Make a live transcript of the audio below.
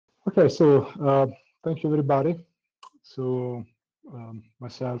Okay, so thank you everybody. So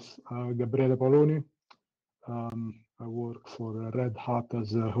myself, Gabriele Paoloni. I work for Red Hat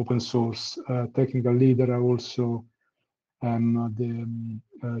as an open source technical leader. I also am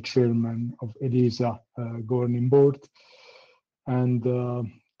the chairman of ELISA governing board. And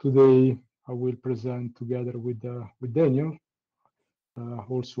today I will present together with Daniel,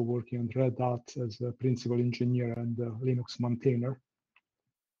 also working on Red Hat as a principal engineer and Linux maintainer.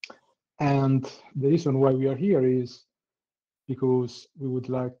 And the reason why we are here is because we would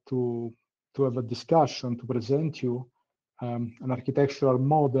like to have a discussion to present you an architectural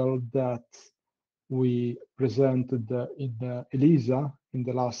model that we presented in ELISA in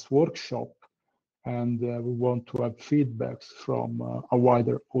the last workshop, and we want to have feedbacks from a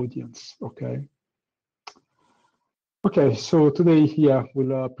wider audience. Okay. Okay, so today here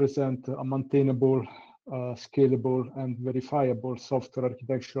we'll present a maintainable, scalable, and verifiable software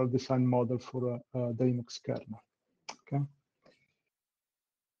architectural design model for the Linux kernel. Okay.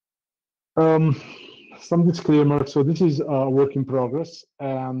 Some disclaimer. So this is a work in progress,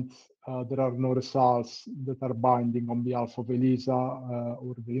 and there are no results that are binding on behalf of ELISA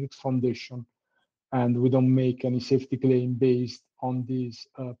or the Linux Foundation, and we don't make any safety claim based on these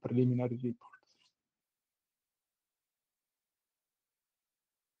preliminary reports.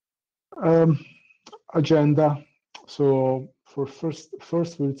 Agenda. So for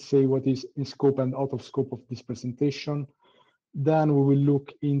first we'll say what is in scope and out of scope of this presentation. Then we will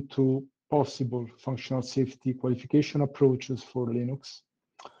look into possible functional safety qualification approaches for Linux.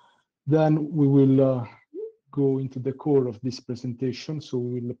 Then we will go into the core of this presentation. So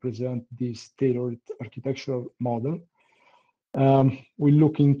we will present this tailored architectural model. We'll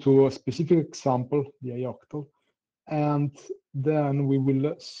look into a specific example, the ioctl, and then we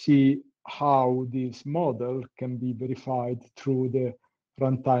will see how this model can be verified through the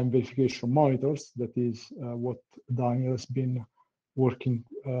runtime verification monitors. That is what Daniel has been working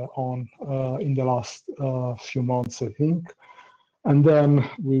on in the last few months, I think. And then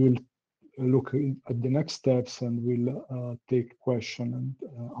we will look at the next steps and we'll take questions and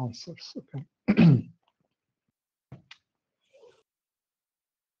answers. Okay.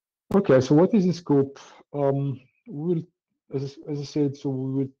 Okay, so what is the scope? We will, as I said, so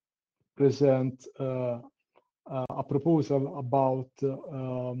we will present a proposal about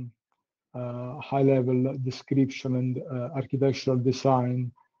high-level description and architectural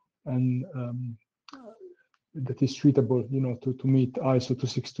design, and that is suitable, to meet ISO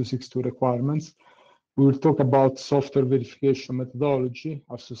 26262 requirements. We will talk about software verification methodology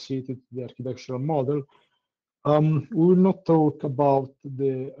associated to the architectural model. We will not talk about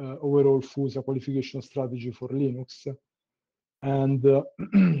the overall FUSA qualification strategy for Linux, and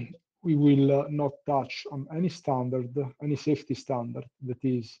we will not touch on any standard, any safety standard that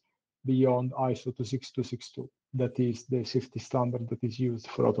is beyond ISO 26262. That is the safety standard that is used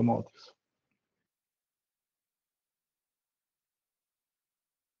for automotive.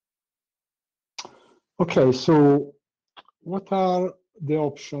 Okay, so what are the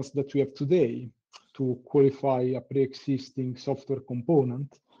options that we have today to qualify a pre-existing software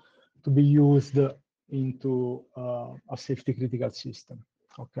component to be used into a safety critical system?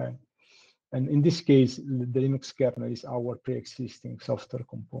 Okay. And in this case, the Linux kernel is our pre-existing software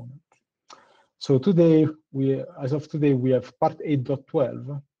component. So today, as of today, we have part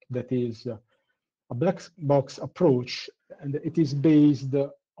 8.12, that is a black box approach, and it is based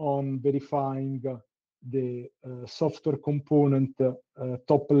on verifying the software component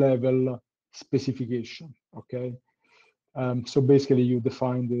top-level specification. Okay. So basically, you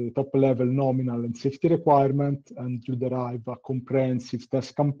define the top-level nominal and safety requirement, and you derive a comprehensive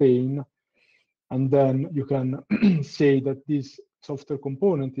test campaign. And then you can say that this software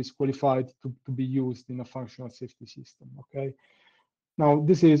component is qualified to be used in a functional safety system. Okay. Now,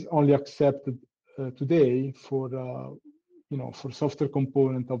 this is only accepted today for for software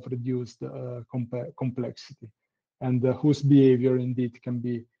component of reduced complexity, and whose behavior indeed can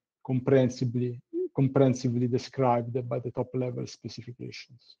be comprehensively described by the top-level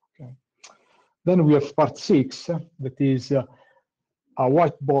specifications. Okay. Then we have part 6, that is a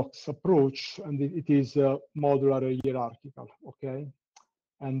white box approach, and it is modular hierarchical. Okay,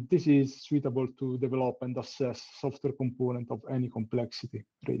 and this is suitable to develop and assess software component of any complexity,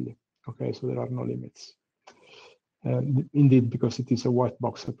 really. Okay, so there are no limits. Indeed, because it is a white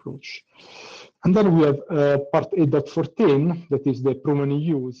box approach. And then we have part 8.14, that is the prone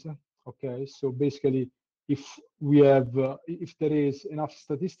use. Okay, so basically, if there is enough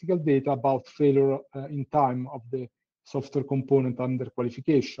statistical data about failure in time of the software component under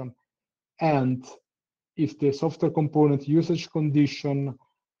qualification, and if the software component usage condition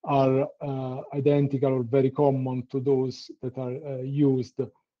are identical or very common to those that are used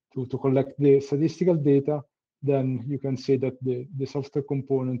to collect the statistical data, then you can say that the software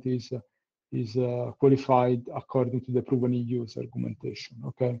component is qualified according to the proven in use argumentation.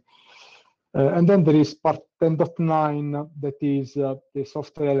 Okay. And then there is part 10.9 that is the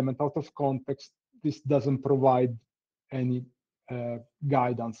software element out of context. This doesn't provide any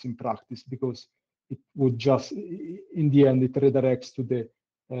guidance in practice because it would just, in the end, it redirects to the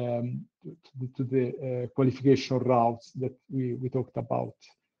qualification routes that we talked about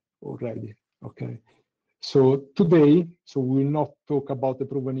already. Okay. So today, we will not talk about the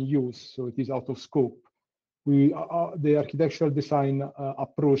proven in use, so it is out of scope. The architectural design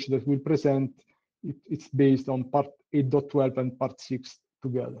approach that we'll present, it's based on part 8.12 and part 6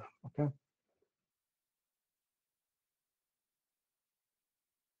 together. Okay.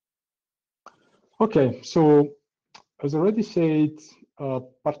 Okay, so as already said,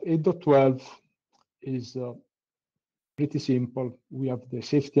 part 8.12 is pretty simple. We have the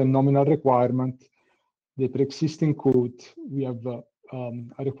safety and nominal requirement, the pre-existing code. We have a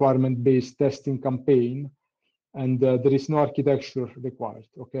requirement-based testing campaign, and there is no architecture required.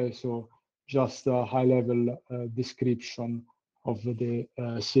 Okay, so just a high-level description of the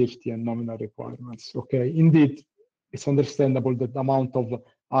safety and nominal requirements. Okay, indeed, it's understandable that the amount of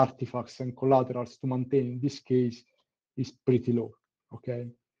artifacts and collaterals to maintain in this case is pretty low.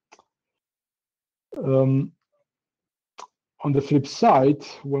 Okay. On the flip side,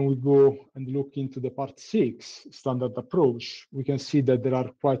 when we go and look into the part 6 standard approach, we can see that there are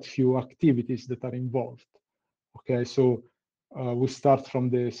quite few activities that are involved. Okay, so we start from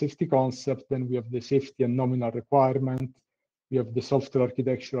the safety concept, then we have the safety and nominal requirement, we have the software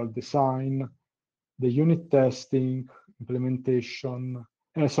architectural design, the unit testing, implementation,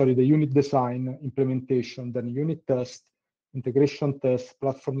 the unit design, implementation, then unit test, integration test,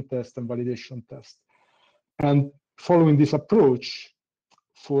 platform test, and validation test. And following this approach,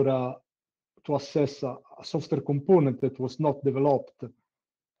 to assess a software component that was not developed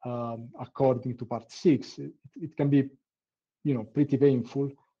according to part 6, it can be, pretty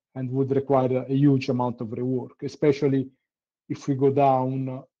painful and would require a huge amount of rework, especially if we go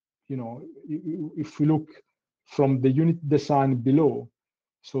down, if we look from the unit design below.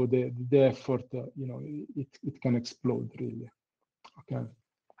 So the effort, it can explode really. Okay.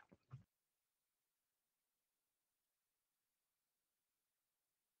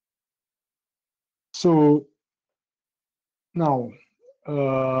 So now,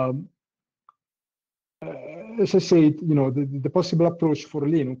 as I said, the possible approach for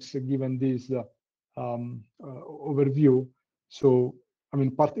Linux, given this overview. So,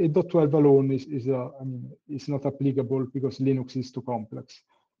 part 8.12 alone is not applicable because Linux is too complex.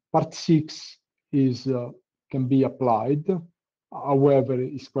 Part 6 can be applied. However,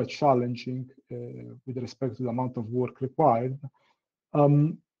 it's quite challenging with respect to the amount of work required.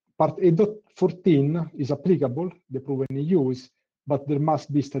 Part 8.14 is applicable, the proven in use, but there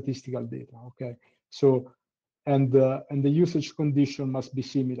must be statistical data. Okay, so and the usage condition must be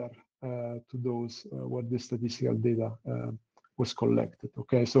similar to those where the statistical data was collected.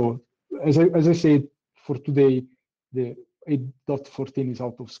 Okay, so as I said, for today, the 8.14 is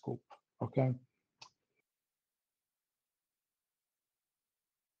out of scope. Okay.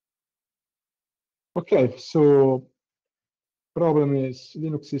 Okay, so problem is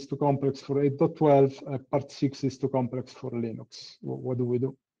Linux is too complex for 8.12, part 6 is too complex for Linux. What do we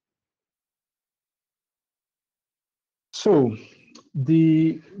do? So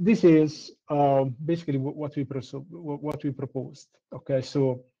this is basically what we proposed. Okay,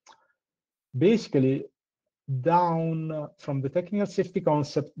 so basically down from the technical safety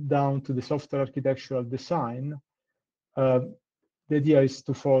concept down to the software architectural design, the idea is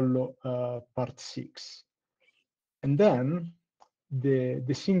to follow part 6. And then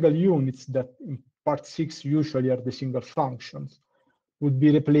the single units that in part 6 usually are the single functions would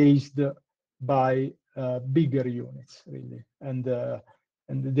be replaced by bigger units, really. And the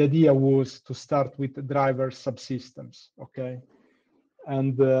idea was to start with driver subsystems, okay?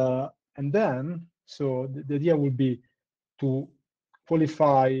 And then, so the idea would be to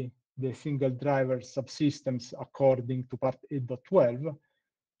qualify the single driver subsystems according to part 8.12.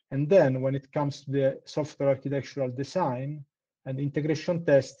 And then when it comes to the software architectural design and integration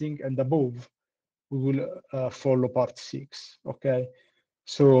testing and above, we will follow part 6, okay?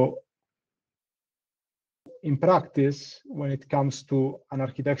 So in practice, when it comes to an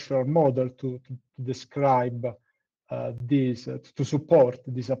architectural model to describe this, to support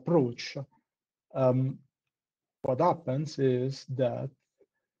this approach, what happens is that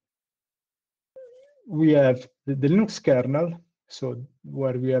we have the Linux kernel. so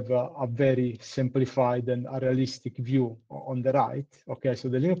where we have a very simplified and a realistic view on the right. Okay, so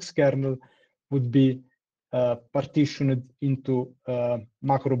the Linux kernel would be partitioned into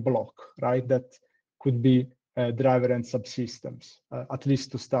macro block, right? That could be driver and subsystems, at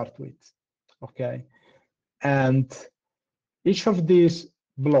least to start with. Okay, and each of these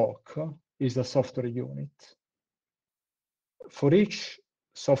block is a software unit. For each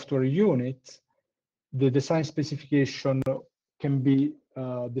software unit, the design specification can be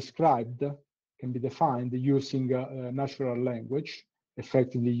described, can be defined using natural language,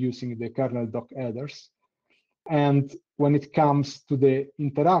 effectively using the kernel doc headers. And when it comes to the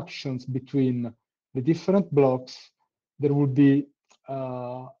interactions between the different blocks, there will be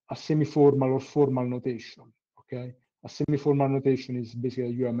a semi-formal or formal notation. Okay, a semi-formal notation is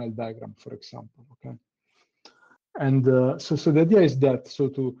basically a UML diagram, for example. Okay, and so the idea is that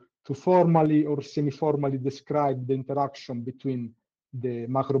to formally or semi-formally describe the interaction between the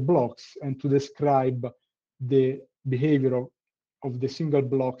macro blocks and to describe the behavior of the single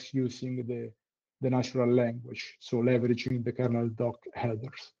blocks using the natural language, so leveraging the kernel doc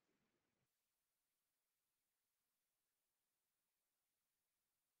headers.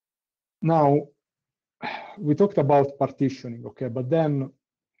 Now, we talked about partitioning, okay, but then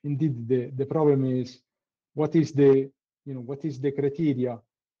indeed the problem is what is the criteria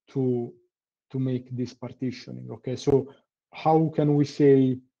to make this partitioning. Okay, so how can we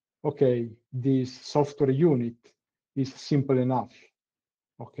say, okay, this software unit is simple enough,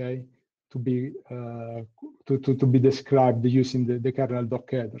 okay, to be described using the kernel doc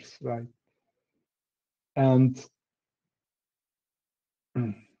headers, right? And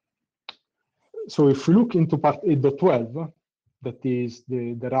so if we look into part 8.12, that is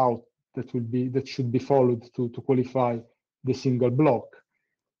the route that should be followed to qualify the single block,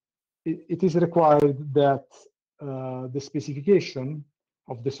 it is required that the specification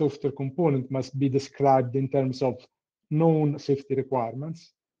of the software component must be described in terms of known safety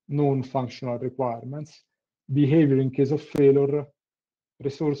requirements, known functional requirements, behavior in case of failure,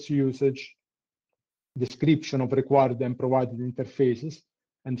 resource usage, description of required and provided interfaces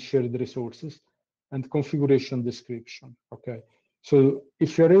and shared resources, and configuration description. Okay, so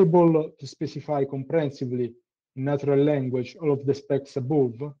if you're able to specify comprehensively in natural language all of the specs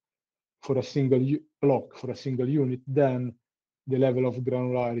above for a single block, for a single unit, then the level of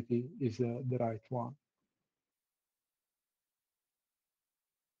granularity is the right one.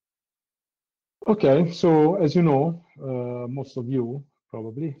 Okay, so as you know, most of you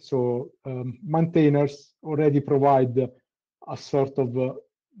probably, so maintainers already provide a sort of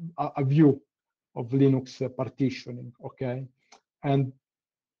a view of Linux partitioning, okay, and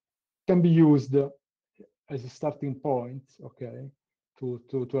can be used as a starting point, okay, to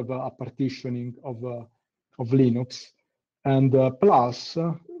have a partitioning of Linux, and plus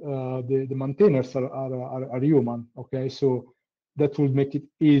the maintainers are human, okay, so that will make it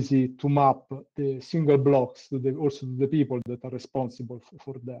easy to map the single blocks to also to the people that are responsible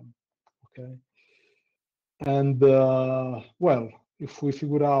for them, okay, and well, if we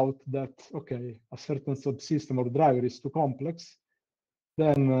figure out that, okay, a certain subsystem or driver is too complex,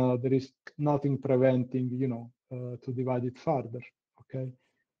 then there is nothing preventing, to divide it further, okay?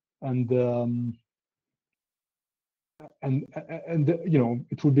 And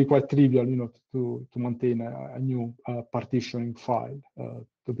it would be quite trivial, to maintain a new partitioning file,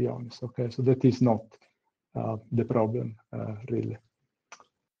 to be honest, okay? So that is not the problem, really.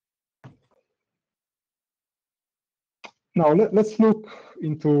 Now, let's look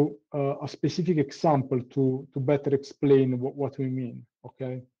into a specific example to better explain what we mean,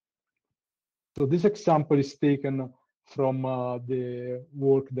 okay? So this example is taken from the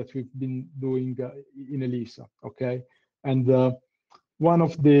work that we've been doing in ELISA, okay? And one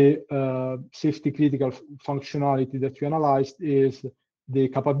of the safety critical functionality that we analyzed is the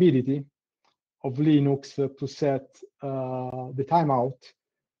capability of Linux to set the timeout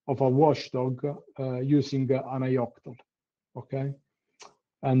of a watchdog using an ioctl, okay?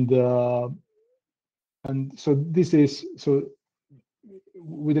 And so this is, so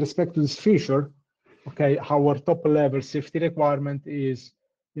with respect to this feature, okay, our top level safety requirement is,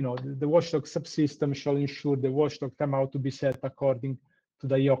 the watchdog subsystem shall ensure the watchdog timeout to be set according to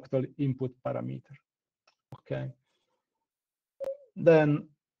the ioctl input parameter, okay? Then,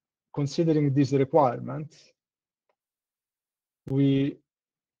 considering these requirements, we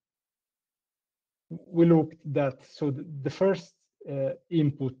looked that, so the first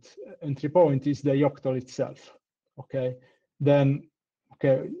input entry point is the ioctl itself, okay? Then,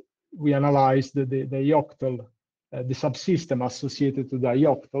 okay, we analyzed the ioctl, the subsystem associated to the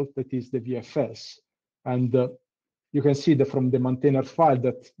ioctl, that is the VFS, and you can see that from the maintainer file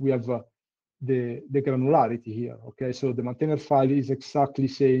that we have the granularity here. Okay, so the maintainer file is exactly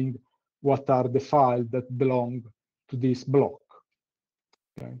saying what are the files that belong to this block.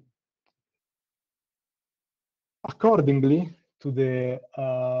 Okay. Accordingly to the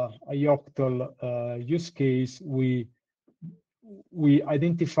ioctl use case, we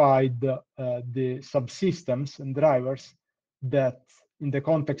identified the subsystems and drivers that, in the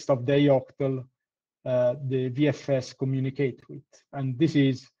context of the ioctl, the VFS communicate with, and this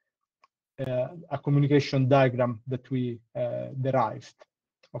is a communication diagram that we derived.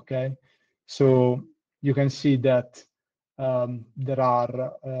 Okay, so you can see that there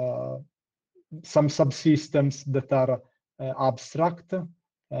are some subsystems that are abstract,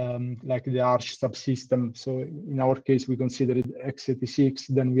 like the Arch subsystem. So in our case, we consider it x86.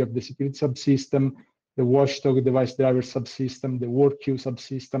 Then we have the security subsystem, the watchdog device driver subsystem, the work queue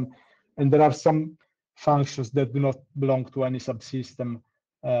subsystem, and there are some functions that do not belong to any subsystem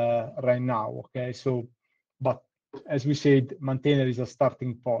right now. Okay, so but as we said, maintainer is a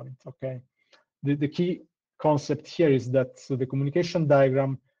starting point. Okay, the key concept here is that so the communication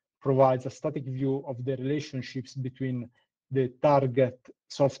diagram provides a static view of the relationships between the target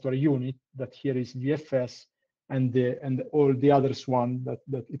software unit, that here is VFS, and all the others one that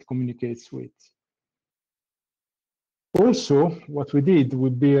it communicates with. Also, what we did, we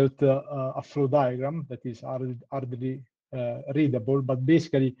built a flow diagram that is hardly readable, but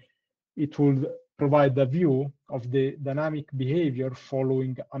basically it will provide a view of the dynamic behavior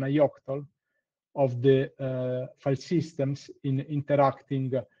following an ioctl of the file systems in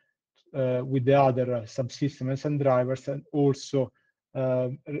interacting with the other subsystems and drivers, and also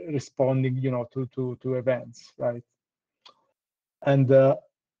responding, to events, right? And the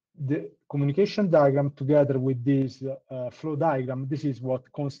communication diagram, together with this flow diagram, this is what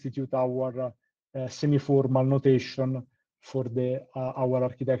constitute our semi-formal notation for our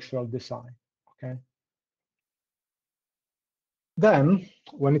architectural design. Okay. Then,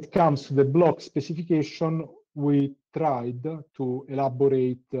 when it comes to the block specification, we tried to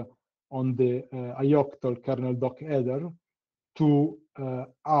elaborate on the ioctl kernel doc header to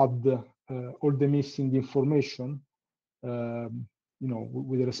add all the missing information,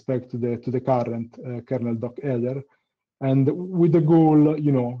 with respect to the current kernel doc header, and with the goal,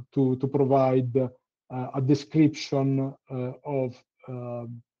 to provide a description of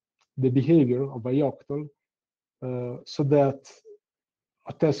the behavior of ioctl, so that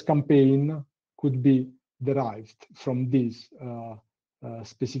a test campaign could be derived from this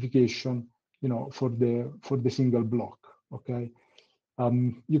specification, for the single block. Okay,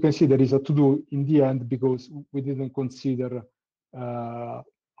 you can see there is a to-do in the end because we didn't consider a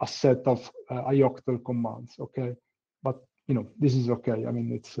set of ioctl commands. Okay, but this is okay. I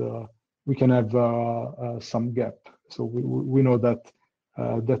mean, it's we can have some gap, so we know that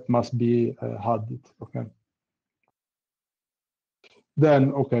that must be added. Okay.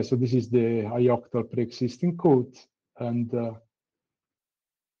 Then, okay, so this is the ioctl pre-existing code, and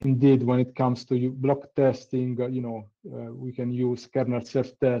indeed, when it comes to block testing, we can use kernel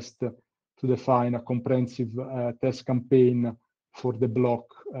self-test to define a comprehensive test campaign for the block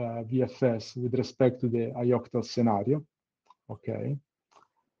VFS with respect to the ioctl scenario. Okay,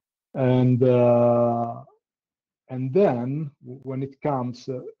 and then when it comes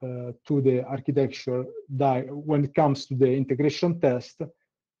to the architecture, when it comes to the integration test,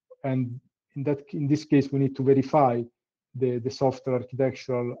 and in this case we need to verify the software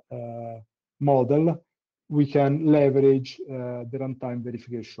architectural model, we can leverage the runtime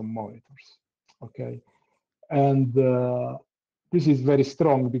verification monitors. Okay, and this is very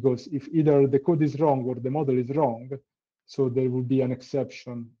strong because if either the code is wrong or the model is wrong, so there will be an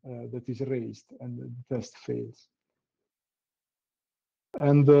exception that is raised and the test fails.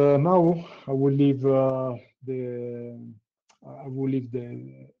 And now I will leave the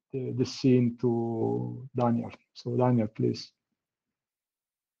scene to Daniel. So Daniel, please.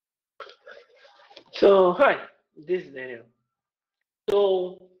 So hi, this is Daniel.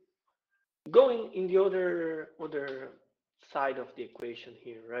 So going in the other side of the equation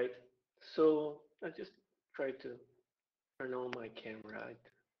here, right? So I just try to turn on my camera. Right?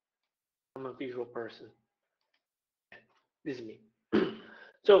 I'm a visual person. This is me.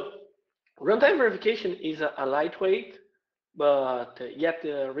 So runtime verification is a lightweight, but yet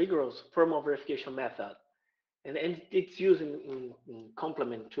rigorous formal verification method, and it's used in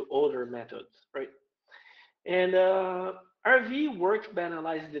complement to other methods, right? And RV works by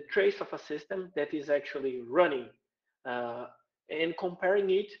analyzing the trace of a system that is actually running and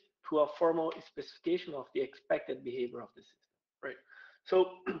comparing it to a formal specification of the expected behavior of the system, right?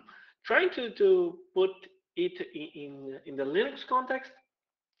 So trying to put it in the Linux context.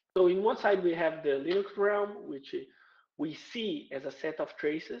 So in one side we have the Linux realm, which we see as a set of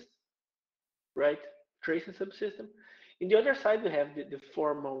traces, right? Tracing subsystem. In the other side, we have the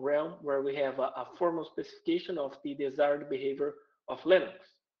formal realm, where we have a formal specification of the desired behavior of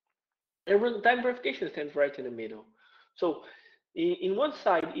Linux. And runtime verification stands right in the middle. So in one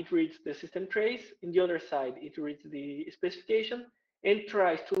side, it reads the system trace. In the other side, it reads the specification and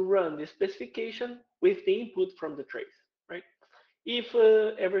tries to run the specification with the input from the trace, right? If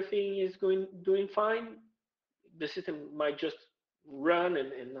everything is doing fine, the system might just run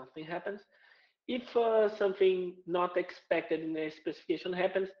and nothing happens. If something not expected in the specification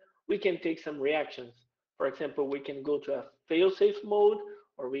happens, we can take some reactions. For example, we can go to a fail-safe mode,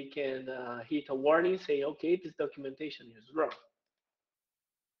 or we can hit a warning saying, okay, this documentation is wrong.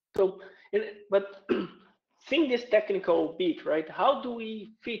 So, but seeing this technical bit, right, how do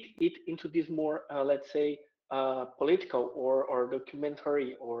we fit it into this more, let's say, political or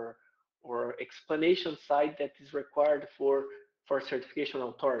documentary or explanation side that is required for certification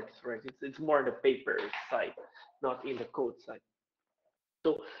authorities, right? It's more the paper side, not in the code side.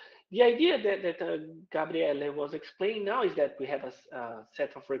 So the idea that Gabriele was explaining now is that we have a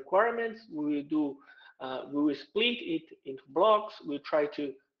set of requirements. We will split it into blocks. We try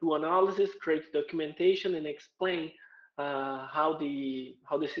to do analysis, create documentation, and explain how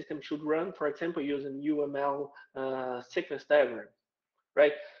the system should run. For example, using UML sequence diagram,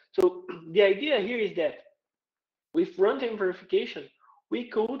 right? So the idea here is that with runtime verification, we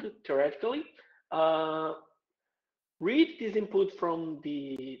could theoretically read this input from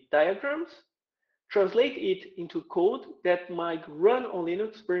the diagrams, translate it into code that might run on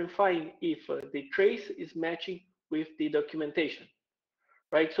Linux, verifying if the trace is matching with the documentation,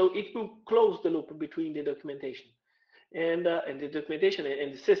 right? So it will close the loop between the documentation and the documentation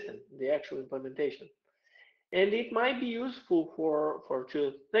and the system, the actual implementation. And it might be useful for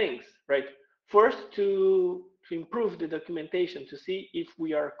two things, right? First, to improve the documentation, to see if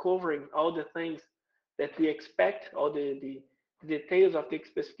we are covering all the things that we expect, all the details of the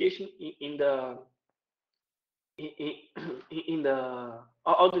specification in the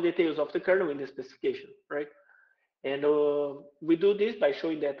all the details of the kernel in the specification, right? And we do this by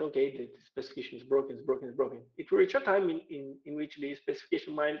showing that, okay, the specification is broken, it's broken, it's broken. It will reach a time in which the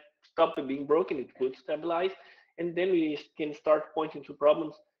specification might stop being broken, it could stabilize, and then we can start pointing to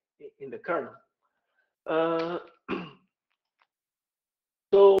problems in the kernel.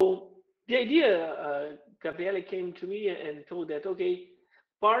 So the idea, Gabriele came to me and told that, okay,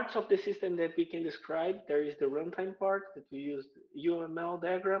 parts of the system that we can describe, there is the runtime part that we use UML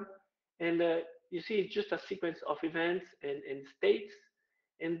diagram, and you see it's just a sequence of events and states,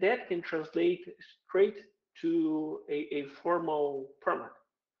 and that can translate straight to a formal format.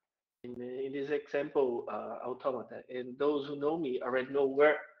 In this example, automata, and those who know me already know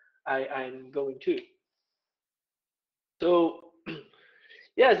where I'm going to. So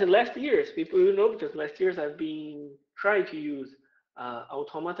yes, in last years, people will know, because last years I've been trying to use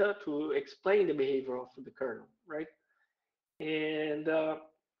automata to explain the behavior of the kernel, right? And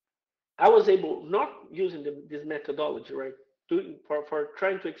I was able, not using this methodology, right, for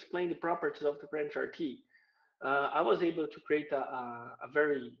trying to explain the properties of the branch RT, I was able to create a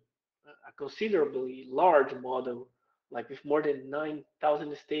considerably large model, like with more than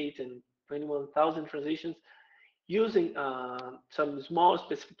 9,000 states and 21,000 transitions, using some small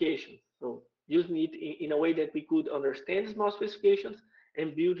specifications. So using it in a way that we could understand small specifications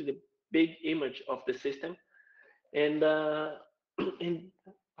and build the big image of the system, and and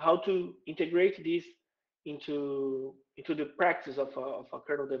how to integrate this into the practice of a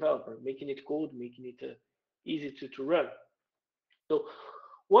kernel developer, making it code, making it easy to run. So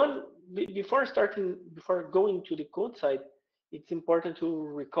before going to the code side, it's important to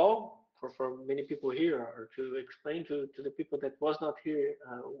recall for many people here, or to explain to the people that was not here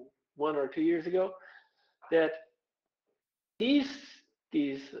 1 or 2 years ago, that this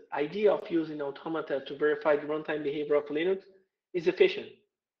idea of using automata to verify the runtime behavior of Linux is efficient.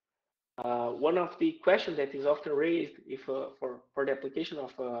 One of the questions that is often raised if for the application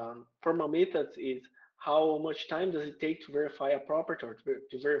of formal methods is, how much time does it take to verify a property, or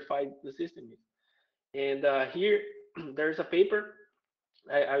to verify the system? And here there's a paper,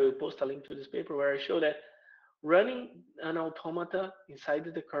 I will post a link to this paper, where I show that running an automata inside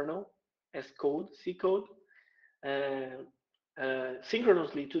the kernel as code, C code,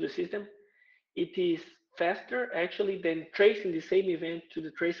 synchronously to the system, it is faster actually than tracing the same event to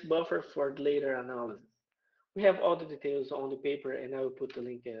the trace buffer for later analysis. We have all the details on the paper, and I will put the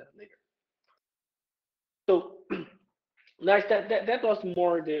link later. So nice, that was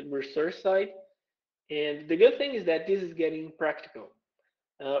more the research side. And the good thing is that this is getting practical.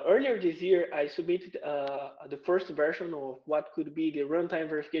 Earlier this year, I submitted the first version of what could be the runtime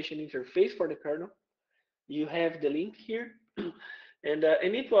verification interface for the kernel. You have the link here, and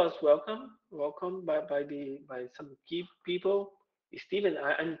it was welcomed by some key people. Steven,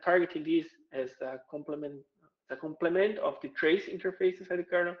 I'm targeting this as a complement of the trace interface inside the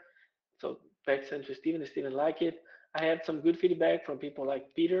kernel. So back sent to Steven. Steven liked it. I had some good feedback from people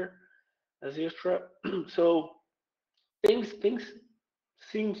like Peter Azistra. So things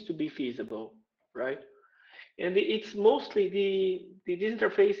seems to be feasible, right? And it's mostly this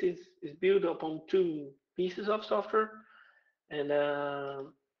interface is built upon two pieces of software. And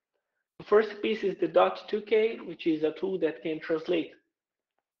the first piece is the .2k, which is a tool that can translate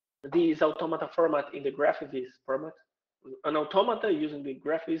these automata format in the GraphVis format. An automata using the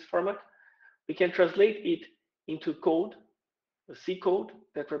GraphVis format, we can translate it into code, a C code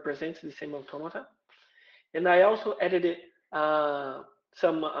that represents the same automata. And I also added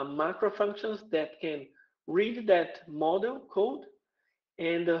some macro functions that can read that model code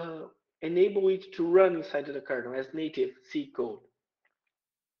and enable it to run inside of the kernel as native C code.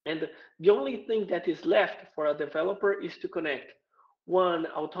 And the only thing that is left for a developer is to connect one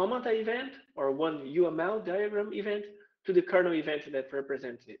automata event or one UML diagram event to the kernel event that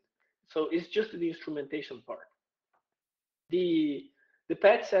represents it. So it's just the instrumentation part. The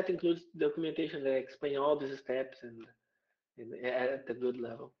patch set includes documentation that explain all these steps and at a good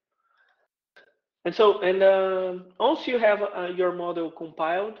level. And so, once you have your model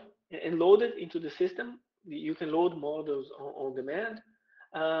compiled and loaded into the system, you can load models on demand.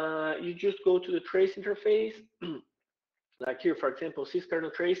 You just go to the trace interface, like here, for example,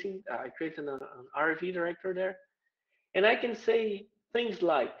 syskernel tracing. I created an RV director there, and I can say things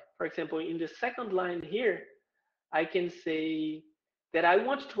like, for example, in the second line here, I can say that I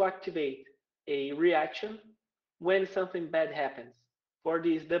want to activate a reaction when something bad happens for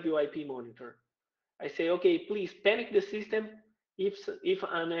this WIP monitor. I say, okay, please panic the system if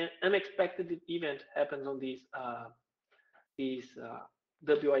an unexpected event happens on this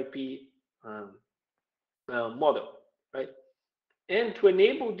WIP model, right? And to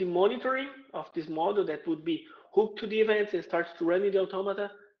enable the monitoring of this model that would be hooked to the events and starts to run in the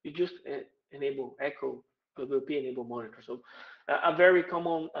automata, you just enable echo WP enable monitor. So a very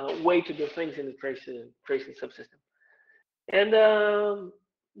common way to do things in the tracing subsystem. And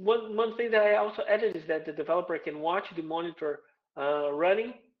one thing that I also added is that the developer can watch the monitor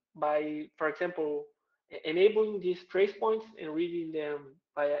running by, for example, enabling these trace points and reading them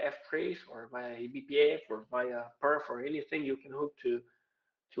via ftrace or via BPF or via perf or anything you can hook to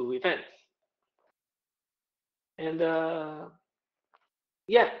events. And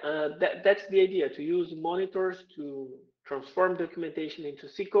that's the idea, to use monitors to transform documentation into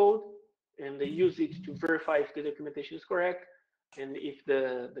C code, and they use it to verify if the documentation is correct and if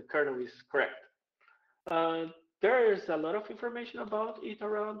the kernel is correct. There is a lot of information about it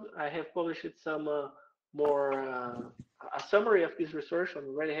around. I have published some a summary of this research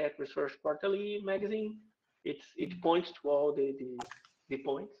on Red Hat Research Quarterly magazine. It points to all the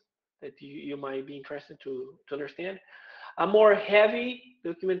points that you might be interested to understand. A more heavy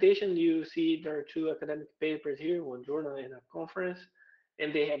documentation, you see there are two academic papers here, one journal and a conference,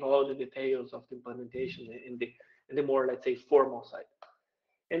 and they have all the details of the implementation in the more, let's say, formal side.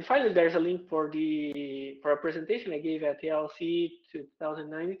 And finally, there's a link for a presentation I gave at TLC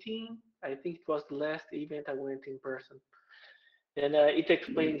 2019. I think it was the last event I went in person, and it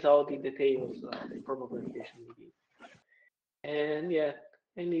explains all the details of the formal verification we did. And yeah,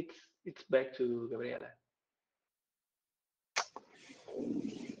 and it's back to Gabriele.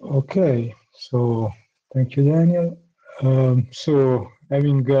 Okay, so thank you, Daniel. So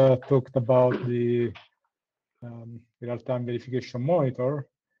having talked about the real-time verification monitor,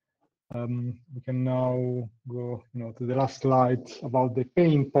 we can now go, to the last slide about the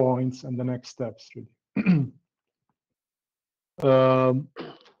pain points and the next steps, really.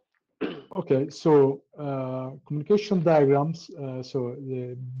 Okay, so communication diagrams,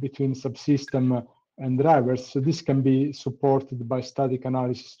 between subsystem and drivers, so this can be supported by static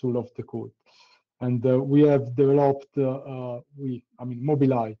analysis tool of the code. And we have developed,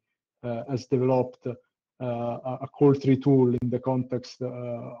 Mobileye has developed a call tree tool in the context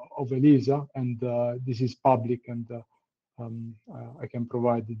of ELISA, and this is public, and I can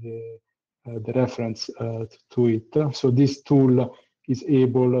provide the reference to it. So this tool is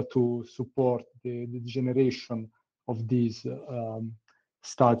able to support the generation of these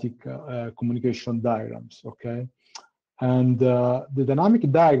static communication diagrams, okay? And the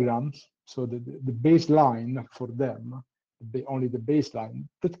dynamic diagrams, so the baseline for them, only the baseline,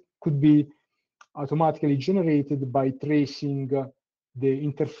 that could be automatically generated by tracing the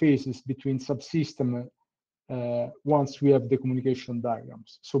interfaces between subsystems once we have the communication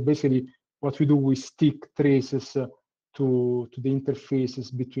diagrams. So basically, what we do, we stick traces to the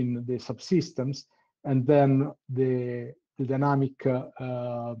interfaces between the subsystems, and then the dynamic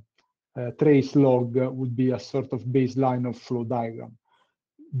trace log would be a sort of baseline of flow diagram.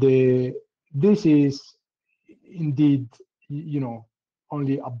 This is indeed,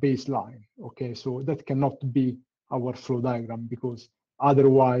 only a baseline. Okay, so that cannot be our flow diagram, because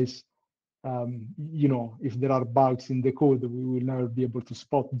otherwise, if there are bugs in the code, we will never be able to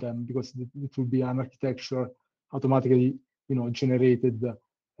spot them, because it will be an architecture automatically, generated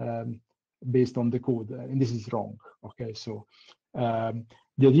based on the code, and this is wrong. Okay, so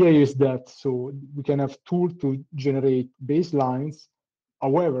the idea is that so we can have tools to generate baselines.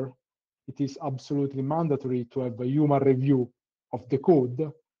 However, it is absolutely mandatory to have a human review of the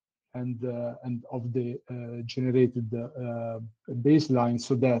code and of the generated baseline,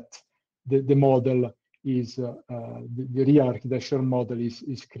 so that the model is the real architecture model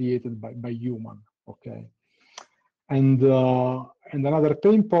is created by human. Okay, and another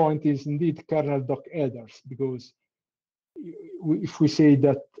pain point is indeed kernel doc headers, because if we say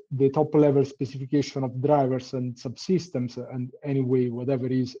that the top level specification of drivers and subsystems, and anyway whatever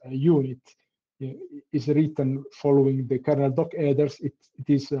is a unit, is written following the kernel doc headers, it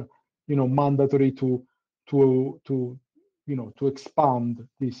is mandatory to expand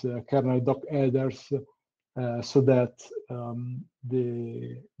these kernel doc headers so that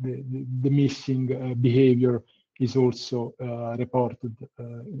the missing behavior is also reported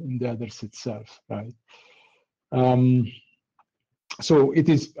in the headers itself, right? So it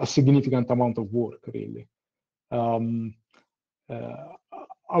is a significant amount of work, really.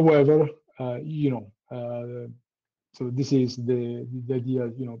 However, so this is the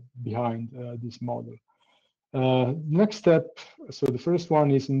idea, behind this model. Next step, so the first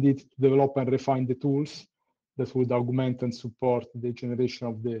one is indeed to develop and refine the tools that would augment and support the generation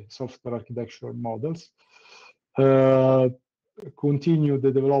of the software architecture models. Continue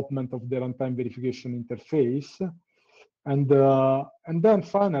the development of the runtime verification interface, and then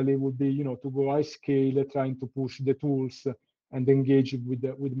finally would be to go high scale, trying to push the tools and engage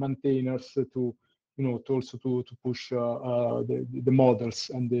with maintainers to also to push the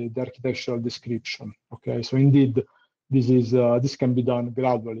models and the architectural description. Okay, so indeed this can be done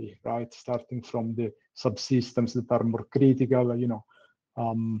gradually, right, starting from the subsystems that are more critical,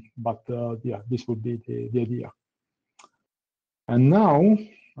 but yeah, this would be the idea. And now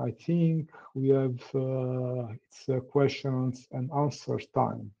I think we have it's questions and answers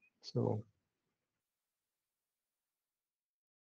time. So